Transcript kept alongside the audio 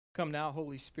Come now,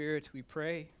 Holy Spirit, we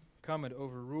pray. Come and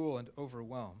overrule and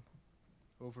overwhelm.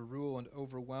 Overrule and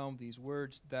overwhelm these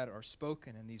words that are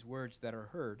spoken and these words that are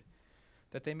heard,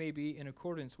 that they may be in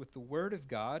accordance with the Word of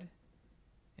God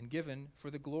and given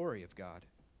for the glory of God.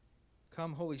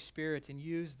 Come, Holy Spirit, and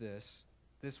use this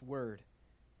word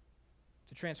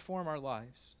to transform our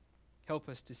lives. Help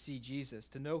us to see Jesus,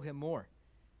 to know him more,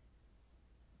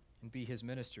 and be his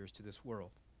ministers to this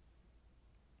world.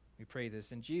 We pray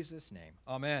this in Jesus' name.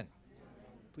 Amen. Amen.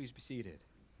 Please be seated.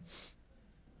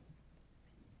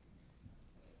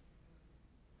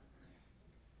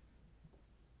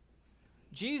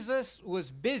 Jesus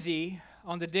was busy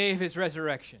on the day of his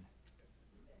resurrection.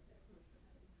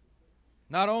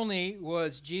 Not only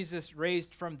was Jesus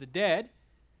raised from the dead,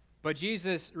 but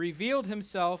Jesus revealed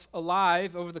himself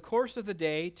alive over the course of the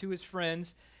day to his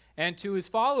friends and to his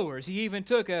followers. He even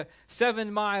took a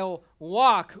 7-mile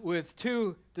walk with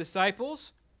 2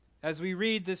 disciples, as we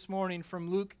read this morning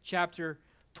from Luke chapter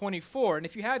 24. And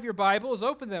if you have your Bibles,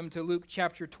 open them to Luke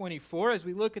chapter 24 as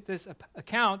we look at this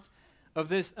account of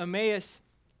this Emmaus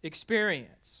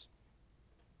experience.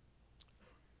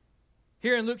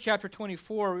 Here in Luke chapter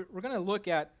 24, we're going to look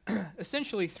at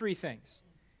essentially 3 things.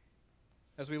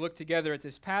 As we look together at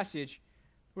this passage,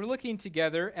 we're looking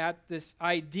together at this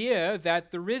idea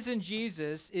that the risen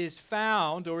Jesus is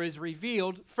found or is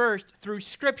revealed first through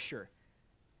Scripture.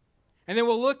 And then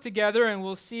we'll look together and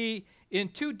we'll see in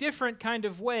 2 different kind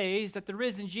of ways that the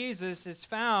risen Jesus is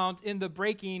found in the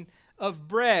breaking of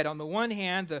bread. On the one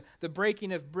hand, the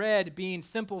breaking of bread being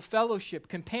simple fellowship,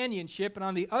 companionship, and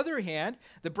on the other hand,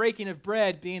 the breaking of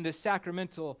bread being the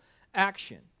sacramental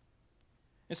action.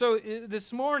 And so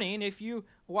this morning, if you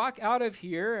walk out of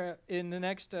here in the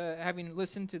next, having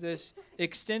listened to this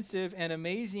extensive and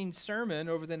amazing sermon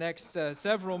over the next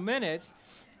several minutes,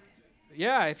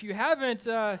 if you haven't,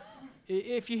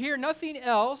 if you hear nothing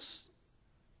else,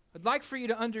 I'd like for you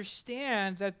to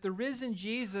understand that the risen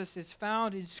Jesus is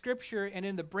found in Scripture and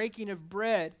in the breaking of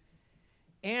bread,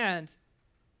 and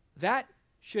that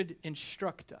should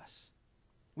instruct us.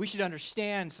 We should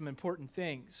understand some important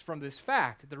things from this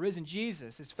fact that the risen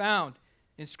Jesus is found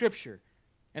in Scripture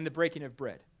and the breaking of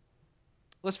bread.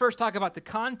 Let's first talk about the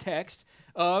context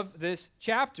of this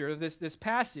chapter, of this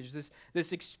passage,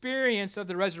 this experience of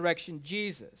the resurrection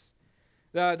Jesus.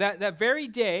 That very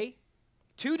day,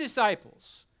 2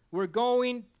 disciples were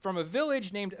going from a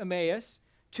village named Emmaus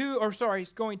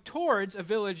going towards a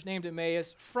village named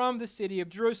Emmaus from the city of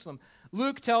Jerusalem.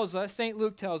 St.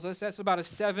 Luke tells us that's about a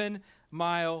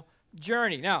 7-mile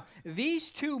journey. Now,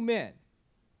 these 2 men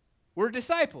were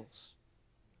disciples,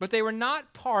 but they were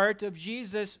not part of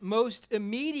Jesus' most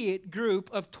immediate group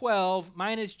of 12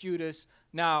 minus Judas,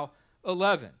 now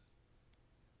 11.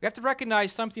 We have to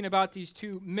recognize something about these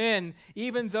 2 men.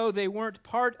 Even though they weren't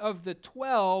part of the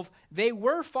 12, they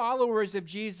were followers of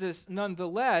Jesus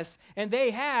nonetheless, and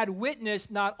they had witnessed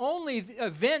not only the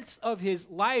events of his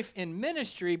life and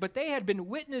ministry, but they had been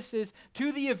witnesses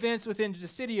to the events within the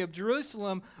city of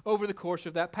Jerusalem over the course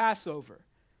of that Passover.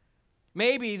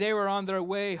 Maybe they were on their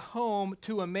way home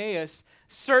to Emmaus.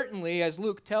 Certainly, as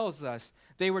Luke tells us,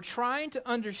 they were trying to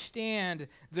understand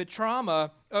the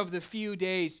trauma of the few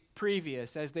days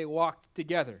previous as they walked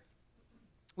together.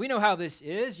 We know how this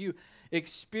is. You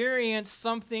experience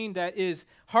something that is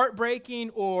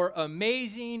heartbreaking or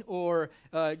amazing or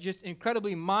just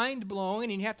incredibly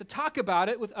mind-blowing, and you have to talk about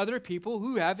it with other people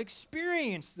who have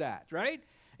experienced that, right?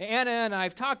 Anna and I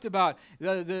have talked about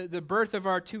the birth of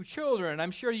our 2 children. I'm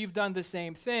sure you've done the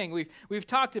same thing. We've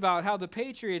talked about how the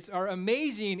Patriots are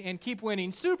amazing and keep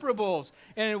winning Super Bowls.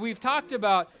 And we've talked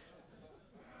about...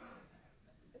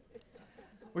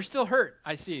 We're still hurt,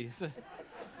 I see.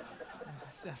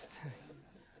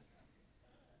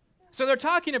 So they're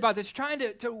talking about this, trying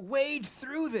to wade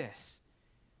through this.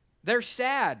 They're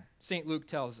sad, St. Luke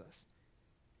tells us.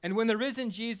 And when the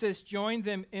risen Jesus joined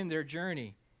them in their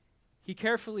journey, he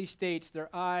carefully states their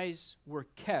eyes were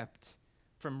kept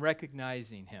from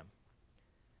recognizing him.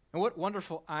 And what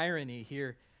wonderful irony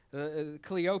here.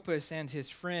 Cleopas and his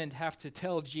friend have to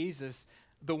tell Jesus,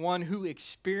 the one who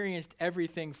experienced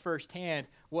everything firsthand,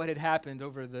 what had happened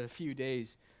over the few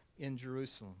days in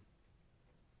Jerusalem.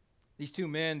 These 2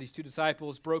 men, these 2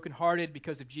 disciples, brokenhearted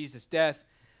because of Jesus' death,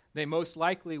 they most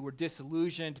likely were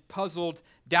disillusioned, puzzled,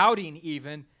 doubting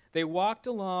even. They walked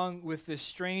along with this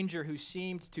stranger who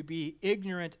seemed to be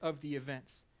ignorant of the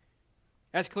events.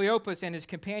 As Cleopas and his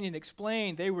companion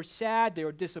explained, they were sad, they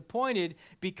were disappointed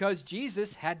because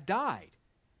Jesus had died.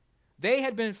 They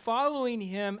had been following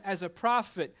him as a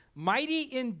prophet, mighty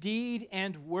in deed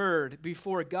and word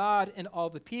before God and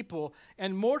all the people.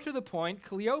 And more to the point,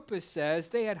 Cleopas says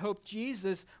they had hoped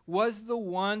Jesus was the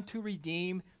one to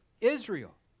redeem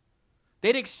Israel.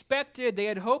 They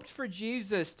had hoped for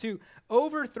Jesus to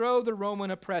overthrow the Roman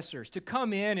oppressors, to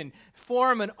come in and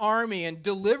form an army and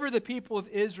deliver the people of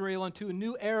Israel into a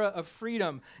new era of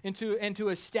freedom and to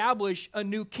establish a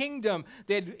new kingdom.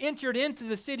 They had entered into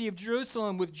the city of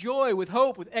Jerusalem with joy, with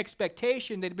hope, with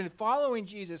expectation. They'd been following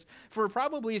Jesus for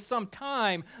probably some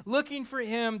time, looking for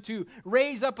him to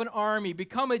raise up an army,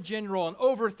 become a general, and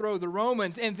overthrow the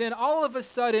Romans. And then all of a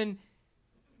sudden,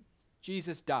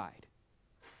 Jesus died.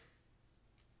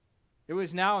 It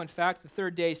was now, in fact, the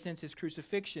third day since his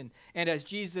crucifixion. And as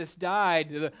Jesus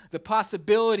died, the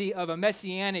possibility of a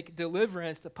messianic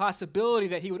deliverance, the possibility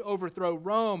that he would overthrow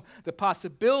Rome, the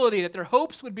possibility that their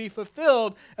hopes would be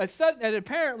fulfilled, had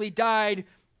apparently died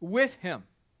with him.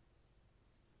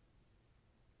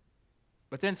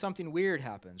 But then something weird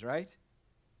happens, right?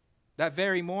 That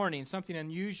very morning, something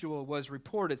unusual was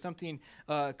reported. Something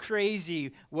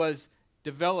crazy was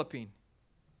developing.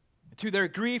 To their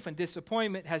grief and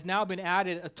disappointment has now been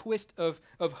added a twist of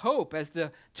hope as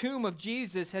the tomb of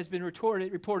Jesus has been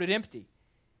reported empty.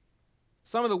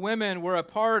 Some of the women were a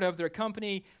part of their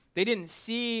company. They didn't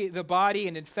see the body,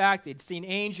 and in fact, they'd seen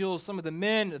angels. Some of the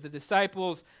men, the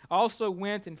disciples, also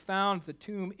went and found the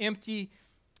tomb empty.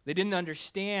 They didn't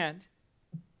understand.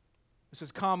 This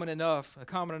was a common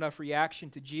enough reaction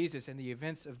to Jesus and the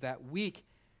events of that week.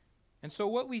 And so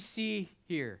what we see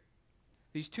here,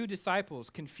 these two disciples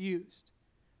confused,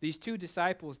 these two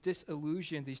disciples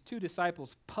disillusioned, these two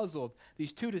disciples puzzled,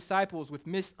 these two disciples with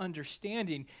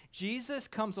misunderstanding. Jesus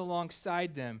comes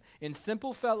alongside them in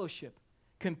simple fellowship,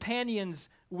 companions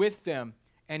with them,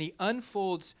 and he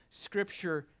unfolds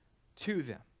Scripture to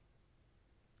them.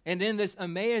 And in this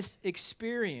Emmaus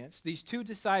experience, these two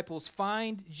disciples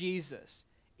find Jesus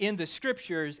in the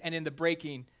Scriptures and in the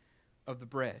breaking of the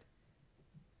bread.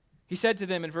 He said to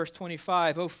them in verse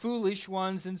 25, "O foolish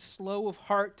ones and slow of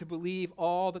heart to believe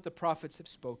all that the prophets have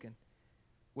spoken.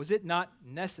 Was it not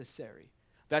necessary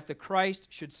that the Christ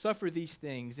should suffer these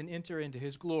things and enter into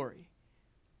his glory?"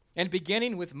 And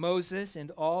beginning with Moses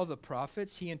and all the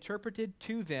prophets, he interpreted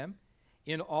to them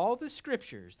in all the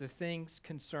Scriptures the things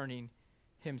concerning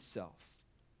himself.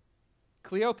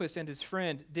 Cleopas and his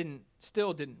friend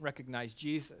still didn't recognize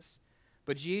Jesus.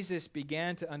 But Jesus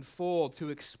began to unfold, to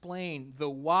explain the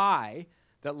why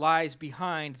that lies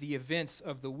behind the events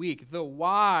of the week, the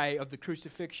why of the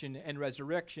crucifixion and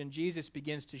resurrection. Jesus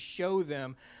begins to show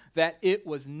them that it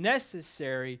was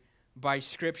necessary by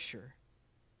Scripture.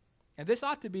 And this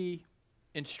ought to be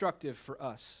instructive for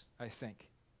us, I think.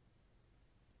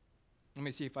 Let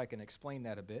me see if I can explain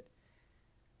that a bit.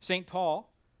 St.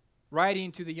 Paul,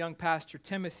 writing to the young pastor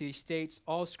Timothy, states,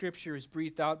 "All Scripture is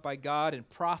breathed out by God and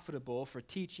profitable for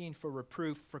teaching, for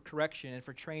reproof, for correction, and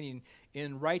for training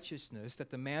in righteousness,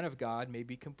 that the man of God may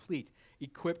be complete,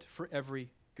 equipped for every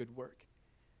good work."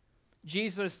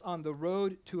 Jesus, on the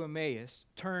road to Emmaus,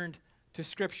 turned to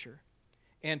Scripture.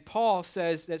 And Paul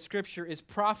says that Scripture is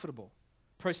profitable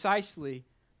precisely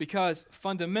because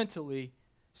fundamentally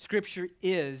Scripture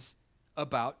is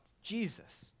about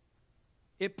Jesus.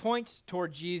 It points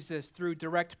toward Jesus through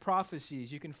direct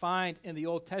prophecies. You can find in the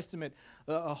Old Testament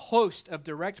a host of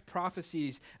direct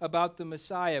prophecies about the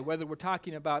Messiah, whether we're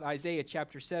talking about Isaiah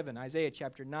chapter 7, Isaiah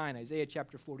chapter 9, Isaiah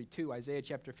chapter 42, Isaiah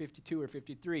chapter 52 or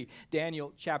 53,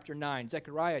 Daniel chapter 9,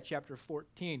 Zechariah chapter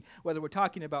 14, whether we're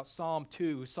talking about Psalm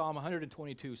 2, Psalm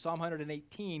 122, Psalm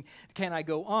 118. Can I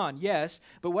go on? Yes.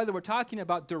 But whether we're talking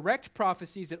about direct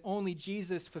prophecies that only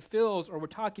Jesus fulfills, or we're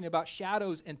talking about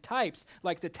shadows and types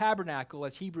like the tabernacle,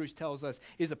 as Hebrews tells us,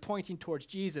 is a pointing towards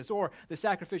Jesus, or the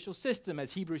sacrificial system,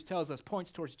 as Hebrews tells us, points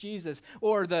towards Jesus,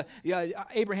 or the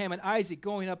Abraham and Isaac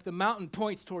going up the mountain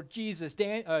points toward Jesus.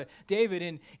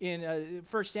 David in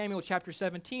 1 Samuel chapter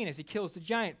 17, as he kills the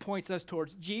giant, points us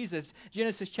towards Jesus.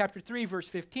 Genesis chapter 3, verse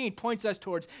 15, points us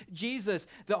towards Jesus.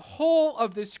 The whole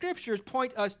of the Scriptures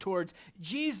point us towards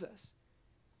Jesus.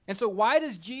 And so why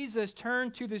does Jesus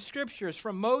turn to the Scriptures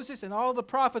from Moses and all the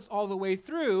prophets all the way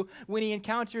through when he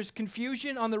encounters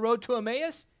confusion on the road to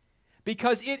Emmaus?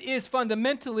 Because it is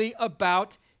fundamentally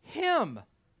about him.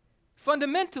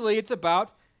 Fundamentally, it's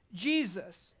about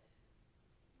Jesus.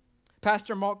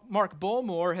 Pastor Mark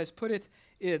Bullmore has put it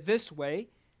this way: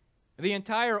 the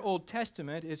entire Old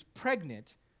Testament is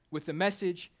pregnant with the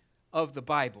message of the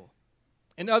Bible.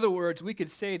 In other words, we could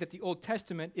say that the Old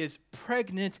Testament is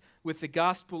pregnant with the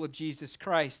gospel of Jesus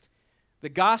Christ. The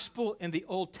gospel in the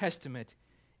Old Testament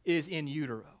is in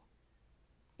utero.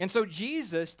 And so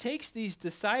Jesus takes these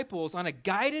disciples on a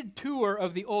guided tour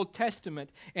of the Old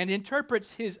Testament and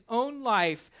interprets his own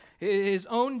life, his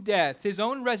own death, his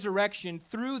own resurrection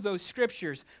through those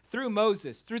scriptures, through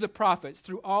Moses, through the prophets,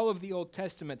 through all of the Old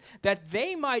Testament, that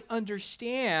they might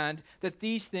understand that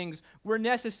these things were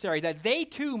necessary, that they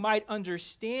too might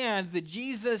understand the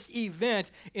Jesus event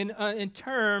in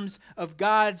terms of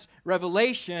God's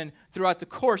revelation throughout the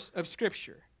course of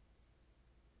Scripture.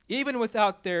 Even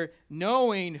without their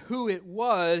knowing who it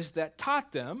was that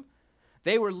taught them,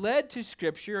 they were led to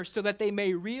Scripture so that they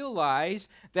may realize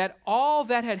that all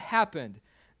that had happened,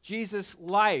 Jesus'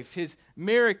 life, his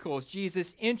miracles,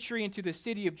 Jesus' entry into the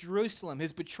city of Jerusalem,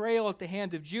 his betrayal at the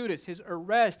hand of Judas, his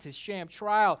arrest, his sham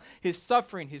trial, his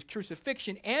suffering, his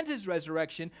crucifixion, and his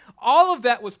resurrection, all of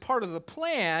that was part of the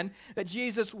plan, that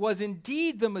Jesus was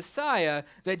indeed the Messiah,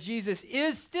 that Jesus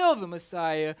is still the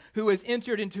Messiah who has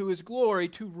entered into his glory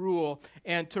to rule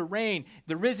and to reign.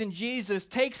 The risen Jesus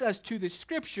takes us to the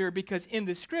Scripture because in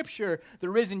the Scripture, the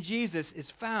risen Jesus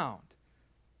is found.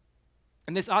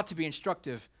 And this ought to be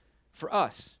instructive for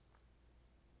us.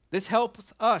 This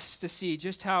helps us to see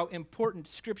just how important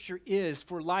Scripture is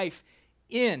for life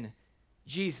in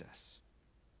Jesus.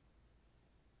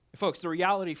 Folks, the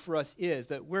reality for us is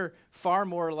that we're far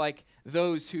more like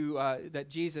those who that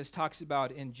Jesus talks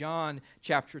about in John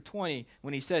chapter 20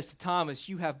 when he says to Thomas,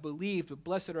 "You have believed, but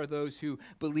blessed are those who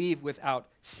believe without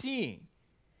seeing."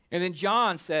 And then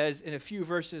John says in a few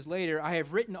verses later, "I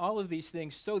have written all of these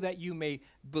things so that you may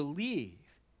believe."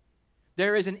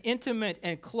 There is an intimate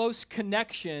and close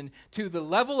connection to the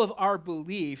level of our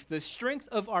belief, the strength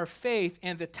of our faith,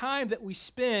 and the time that we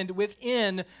spend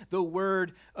within the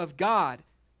Word of God.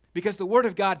 Because the Word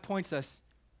of God points us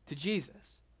to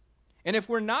Jesus. And if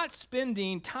we're not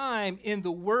spending time in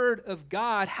the Word of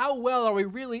God, how well are we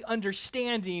really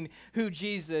understanding who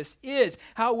Jesus is?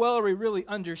 How well are we really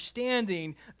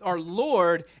understanding our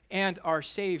Lord and our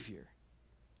Savior?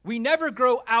 We never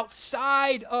grow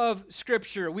outside of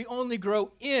Scripture. We only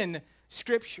grow in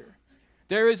Scripture.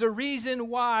 There is a reason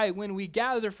why when we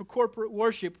gather for corporate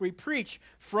worship, we preach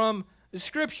from the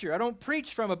Scripture. I don't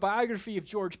preach from a biography of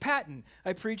George Patton.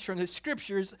 I preach from the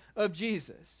Scriptures of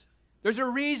Jesus. There's a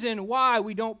reason why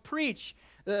we don't preach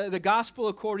the gospel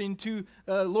according to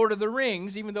Lord of the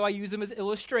Rings, even though I use them as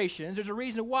illustrations. There's a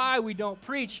reason why we don't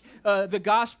preach the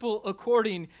gospel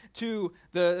according to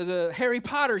the Harry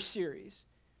Potter series.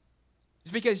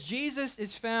 It's because Jesus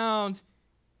is found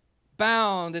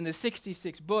bound in the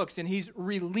 66 books, and he's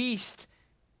released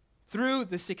through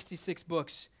the 66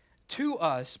 books to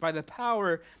us by the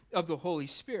power of the Holy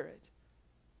Spirit.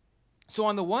 So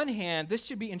on the one hand, this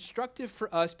should be instructive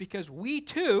for us because we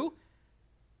too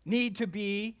need to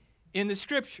be in the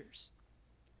Scriptures.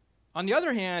 On the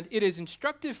other hand, it is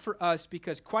instructive for us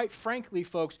because, quite frankly,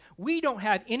 folks, we don't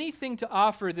have anything to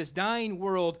offer this dying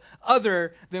world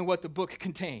other than what the book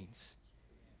contains.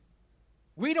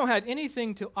 We don't have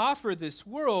anything to offer this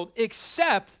world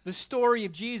except the story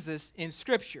of Jesus in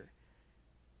Scripture.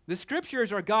 The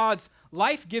Scriptures are God's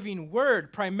life-giving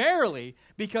word primarily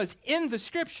because in the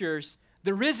Scriptures,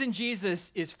 the risen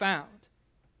Jesus is found.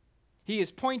 He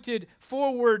is pointed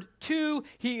forward to,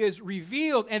 he is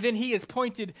revealed, and then he is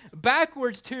pointed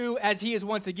backwards to as he is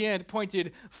once again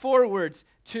pointed forwards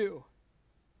to.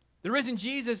 The risen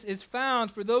Jesus is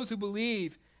found for those who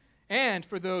believe and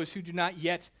for those who do not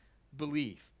yet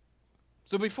believe.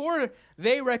 So before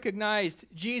they recognized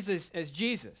Jesus as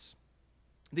Jesus,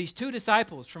 these two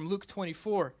disciples from Luke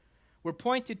 24 were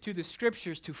pointed to the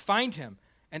Scriptures to find him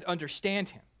and understand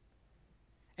him.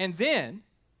 And then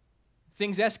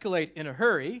things escalate in a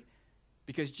hurry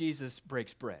because Jesus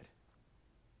breaks bread.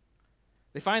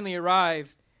 They finally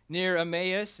arrive near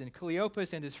Emmaus, and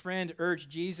Cleopas and his friend urge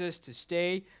Jesus to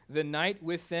stay the night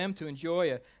with them to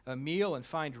enjoy a meal and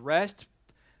find rest.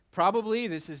 Probably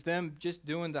this is them just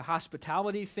doing the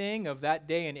hospitality thing of that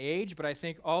day and age, but I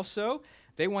think also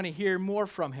they want to hear more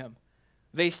from him.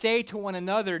 They say to one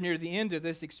another near the end of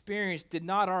this experience, "Did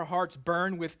not our hearts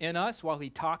burn within us while he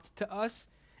talked to us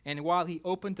and while he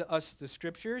opened to us the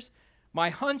Scriptures?"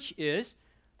 My hunch is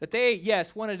that they,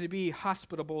 yes, wanted to be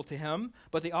hospitable to him,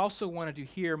 but they also wanted to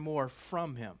hear more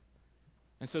from him.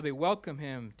 And so they welcome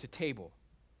him to table.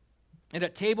 And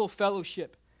at table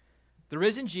fellowship, the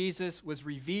risen Jesus was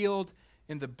revealed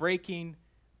in the breaking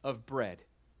of bread.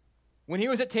 When he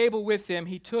was at table with them,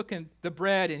 he took the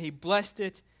bread and he blessed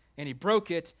it and he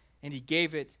broke it and he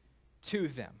gave it to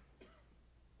them.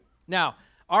 Now,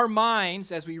 our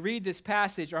minds, as we read this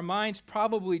passage, our minds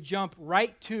probably jump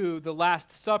right to the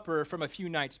Last Supper from a few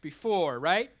nights before,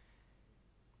 right?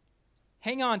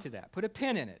 Hang on to that. Put a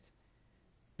pin in it.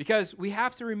 Because we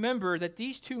have to remember that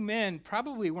these two men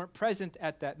probably weren't present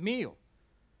at that meal.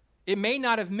 It may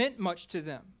not have meant much to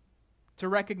them to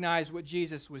recognize what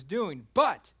Jesus was doing,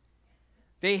 but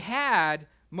they had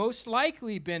most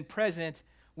likely been present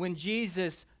when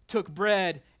Jesus took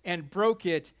bread and broke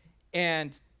it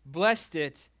and blessed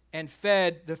it and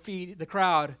fed the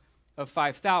crowd of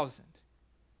 5,000.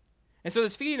 And so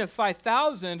this feeding of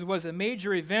 5,000 was a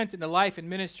major event in the life and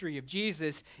ministry of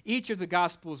Jesus. Each of the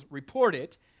Gospels report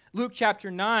it. Luke chapter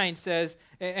 9 says,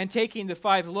 and taking the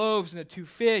 5 loaves and the 2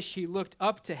 fish, he looked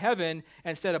up to heaven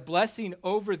and said a blessing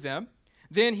over them.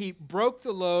 Then he broke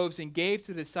the loaves and gave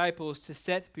to the disciples to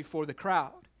set before the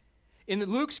crowd. In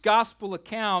Luke's gospel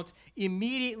account,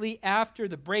 immediately after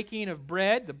the breaking of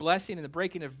bread, the blessing and the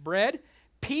breaking of bread,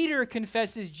 Peter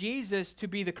confesses Jesus to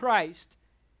be the Christ.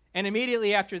 And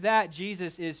immediately after that,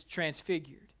 Jesus is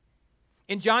transfigured.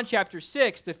 In John chapter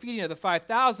 6, the feeding of the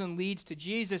 5,000 leads to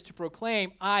Jesus to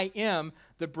proclaim, I am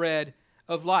the bread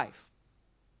of life.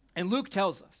 And Luke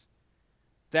tells us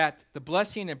that the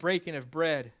blessing and breaking of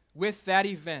bread, with that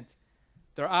event,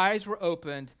 their eyes were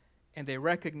opened and they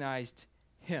recognized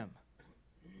him.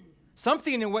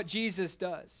 Something in what Jesus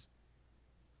does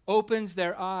opens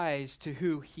their eyes to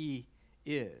who he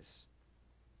is.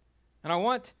 And I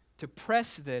want to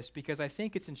press this because I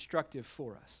think it's instructive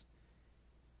for us.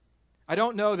 I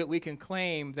don't know that we can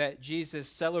claim that Jesus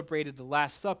celebrated the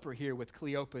Last Supper here with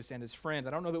Cleopas and his friends. I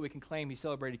don't know that we can claim he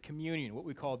celebrated communion, what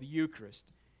we call the Eucharist.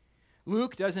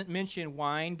 Luke doesn't mention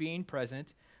wine being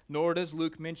present, nor does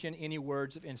Luke mention any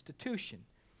words of institution.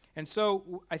 And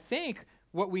so I think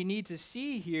what we need to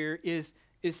see here is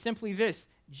simply this.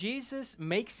 Jesus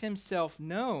makes himself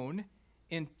known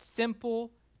in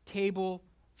simple table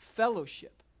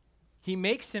fellowship. He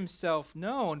makes himself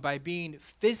known by being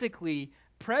physically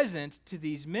present to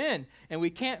these men. And we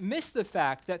can't miss the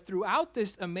fact that throughout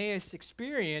this Emmaus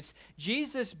experience,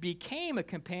 Jesus became a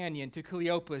companion to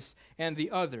Cleopas and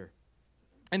the other.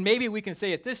 And maybe we can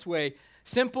say it this way,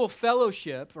 simple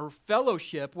fellowship or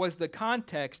fellowship was the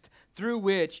context through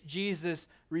which Jesus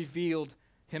revealed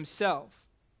himself.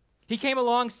 He came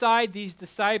alongside these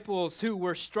disciples who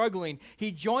were struggling.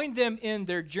 He joined them in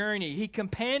their journey. He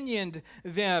companioned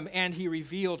them and he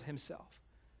revealed himself.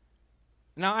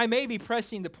 Now, I may be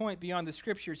pressing the point beyond the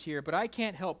scriptures here, but I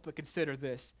can't help but consider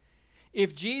this.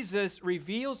 If Jesus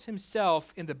reveals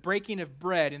himself in the breaking of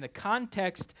bread in the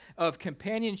context of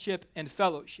companionship and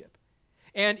fellowship,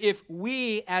 and if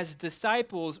we as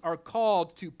disciples are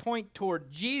called to point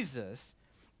toward Jesus,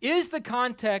 is the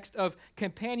context of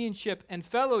companionship and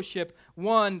fellowship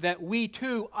one that we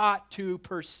too ought to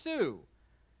pursue?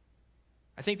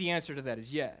 I think the answer to that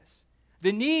is yes.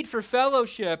 The need for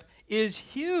fellowship is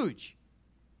huge.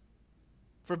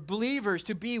 For believers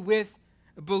to be with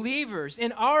believers.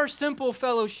 In our simple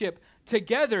fellowship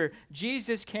together,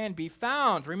 Jesus can be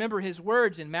found. Remember his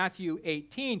words in Matthew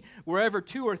 18, wherever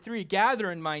 2 or 3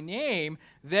 gather in my name,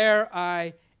 there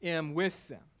I am with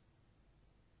them.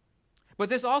 But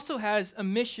this also has a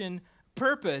mission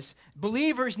purpose.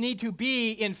 Believers need to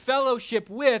be in fellowship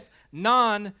with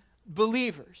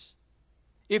non-believers.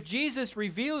 If Jesus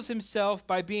reveals himself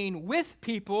by being with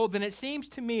people, then it seems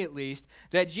to me at least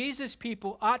that Jesus'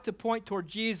 people ought to point toward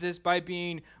Jesus by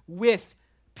being with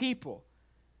people.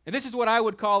 And this is what I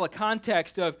would call a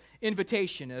context of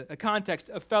invitation, a context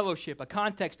of fellowship, a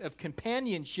context of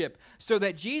companionship, so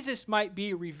that Jesus might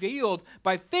be revealed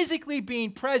by physically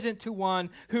being present to one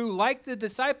who, like the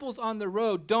disciples on the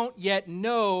road, don't yet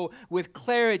know with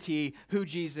clarity who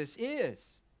Jesus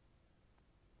is.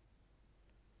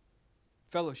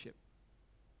 Fellowship.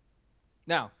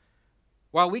 Now,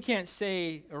 while we can't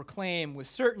say or claim with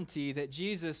certainty that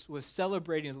Jesus was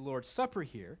celebrating the Lord's Supper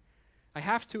here, I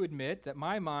have to admit that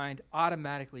my mind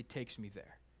automatically takes me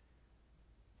there.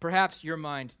 Perhaps your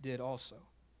mind did also.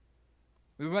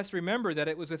 We must remember that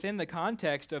it was within the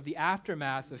context of the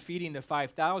aftermath of feeding the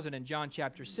 5,000 in John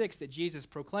chapter 6 that Jesus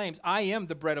proclaims, I am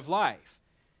the bread of life.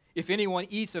 If anyone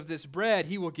eats of this bread,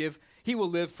 he will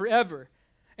live forever.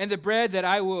 And the bread that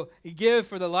I will give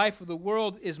for the life of the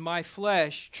world is my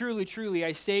flesh. Truly, truly,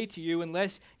 I say to you,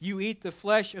 unless you eat the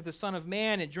flesh of the Son of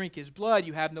Man and drink his blood,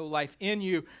 you have no life in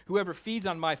you. Whoever feeds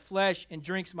on my flesh and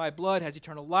drinks my blood has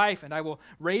eternal life, and I will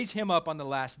raise him up on the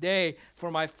last day. For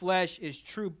my flesh is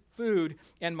true food,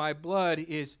 and my blood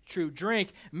is true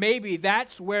drink. Maybe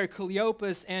that's where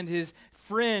Cleopas and his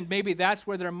friend, maybe that's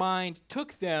where their mind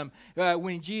took them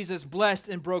when Jesus blessed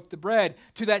and broke the bread,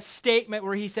 to that statement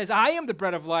where he says, I am the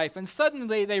bread of life. And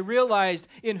suddenly they realized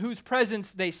in whose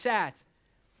presence they sat.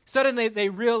 Suddenly they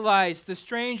realized the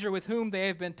stranger with whom they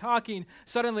have been talking,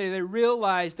 suddenly they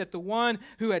realized that the one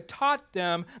who had taught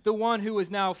them, the one who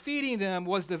was now feeding them,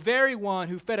 was the very one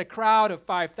who fed a crowd of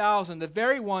 5,000, the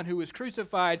very one who was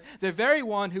crucified, the very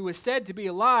one who was said to be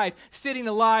alive, sitting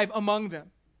alive among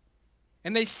them.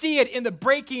 And they see it in the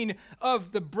breaking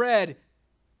of the bread.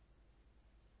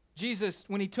 Jesus,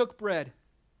 when he took bread,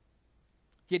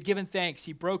 he had given thanks,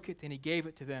 he broke it, and he gave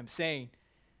it to them, saying,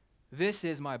 "This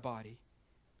is my body,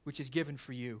 which is given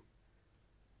for you.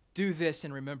 Do this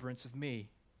in remembrance of me."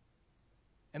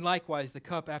 And likewise, the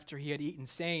cup after he had eaten,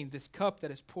 saying, "This cup that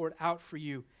is poured out for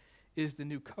you is the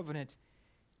new covenant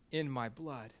in my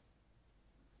blood."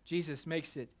 Jesus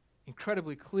makes it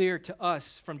incredibly clear to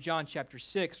us from John chapter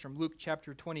 6, from Luke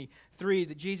chapter 23,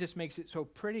 that Jesus makes it so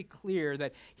pretty clear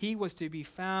that he was to be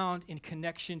found in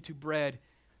connection to bread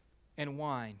and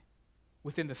wine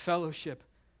within the fellowship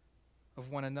of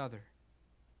one another.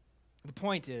 The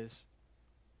point is,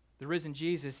 the risen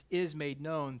Jesus is made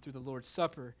known through the Lord's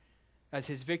Supper as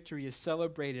his victory is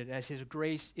celebrated, as his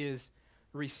grace is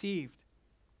received.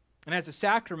 And as a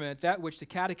sacrament, that which the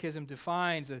Catechism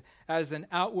defines as an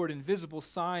outward and visible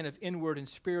sign of inward and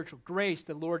spiritual grace,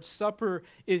 the Lord's Supper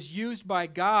is used by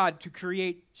God to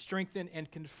create, strengthen,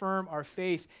 and confirm our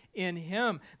faith in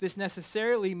him. This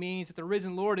necessarily means that the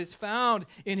risen Lord is found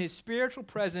in his spiritual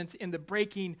presence in the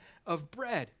breaking of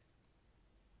bread.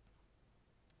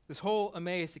 This whole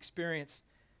Emmaus experience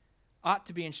ought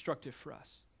to be instructive for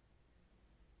us.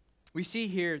 We see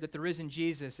here that the risen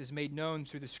Jesus is made known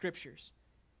through the Scriptures,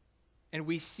 and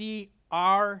we see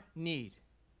our need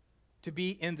to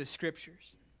be in the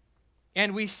Scriptures.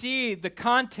 And we see the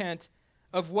content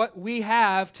of what we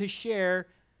have to share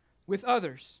with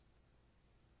others.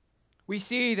 We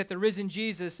see that the risen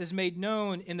Jesus is made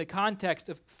known in the context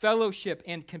of fellowship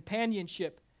and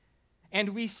companionship.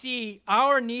 And we see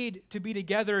our need to be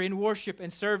together in worship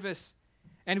and service.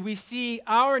 And we see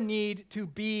our need to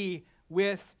be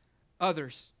with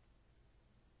others.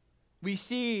 We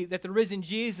see that the risen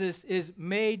Jesus is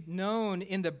made known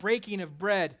in the breaking of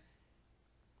bread.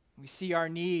 We see our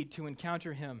need to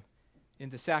encounter him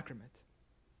in the sacrament.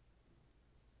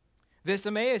 This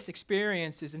Emmaus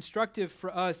experience is instructive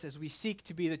for us as we seek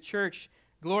to be the church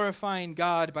glorifying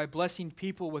God by blessing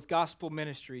people with gospel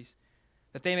ministries,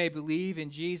 that they may believe in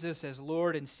Jesus as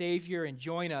Lord and Savior and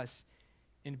join us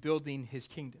in building his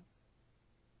kingdom.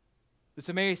 This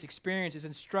Emmaus experience is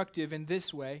instructive in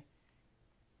this way.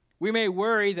 We may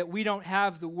worry that we don't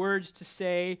have the words to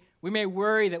say. We may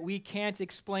worry that we can't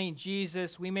explain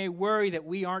Jesus. We may worry that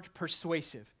we aren't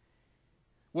persuasive.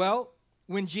 Well,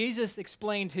 when Jesus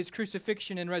explained his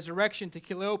crucifixion and resurrection to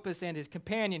Cleopas and his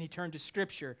companion, he turned to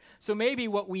Scripture. So maybe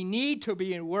what we need to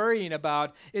be worrying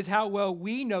about is how well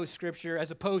we know Scripture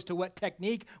as opposed to what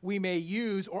technique we may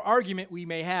use or argument we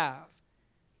may have.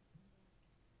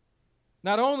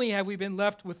 Not only have we been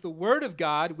left with the Word of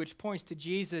God, which points to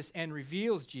Jesus and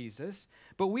reveals Jesus,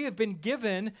 but we have been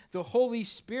given the Holy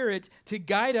Spirit to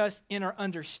guide us in our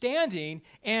understanding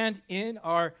and in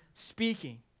our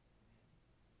speaking.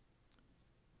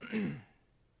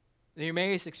 The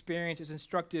Emmaus experience is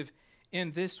instructive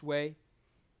in this way.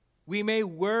 We may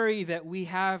worry that we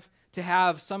have to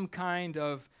have some kind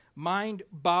of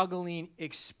mind-boggling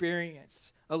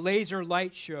experience, a laser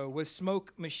light show with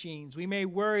smoke machines. We may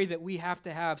worry that we have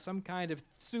to have some kind of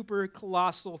super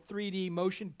colossal 3D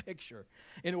motion picture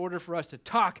in order for us to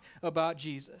talk about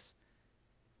Jesus.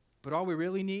 But all we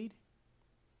really need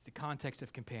is the context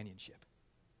of companionship.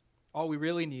 All we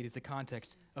really need is the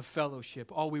context of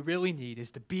fellowship. All we really need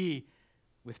is to be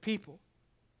with people.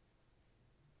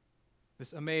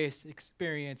 This Emmaus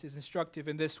experience is instructive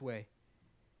in this way.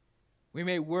 We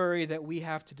may worry that we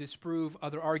have to disprove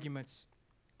other arguments,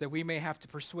 that we may have to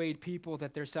persuade people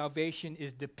that their salvation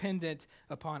is dependent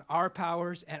upon our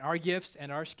powers and our gifts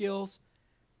and our skills.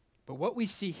 But what we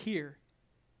see here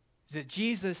is that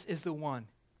Jesus is the one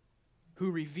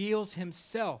who reveals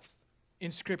himself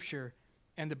in Scripture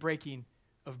and the breaking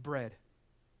of bread.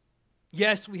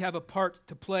 Yes, we have a part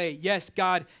to play. Yes,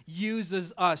 God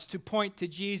uses us to point to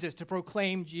Jesus, to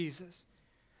proclaim Jesus.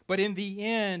 But in the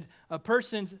end, a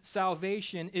person's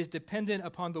salvation is dependent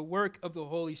upon the work of the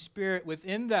Holy Spirit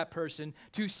within that person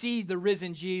to see the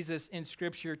risen Jesus in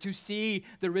Scripture, to see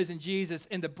the risen Jesus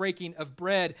in the breaking of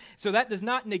bread. So that does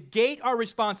not negate our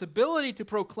responsibility to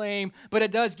proclaim, but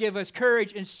it does give us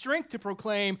courage and strength to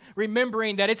proclaim,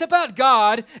 remembering that it's about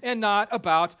God and not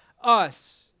about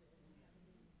us.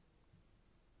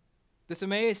 This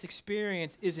Emmaus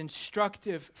experience is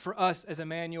instructive for us as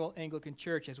Emmanuel Anglican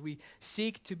Church as we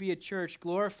seek to be a church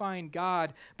glorifying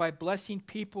God by blessing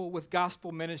people with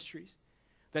gospel ministries.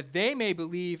 that they may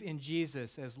believe in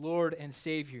Jesus as Lord and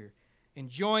Savior and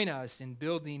join us in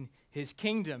building his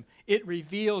kingdom. It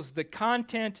reveals the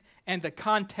content and the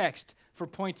context for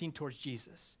pointing towards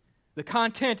Jesus. The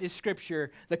content is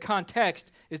Scripture. The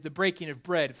context is the breaking of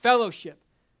bread, fellowship,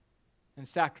 and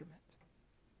sacrament.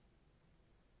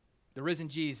 The risen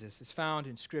Jesus is found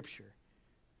in Scripture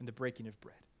and the breaking of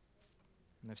bread.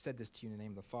 And I've said this to you in the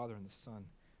name of the Father and the Son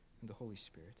and the Holy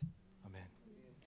Spirit. Amen.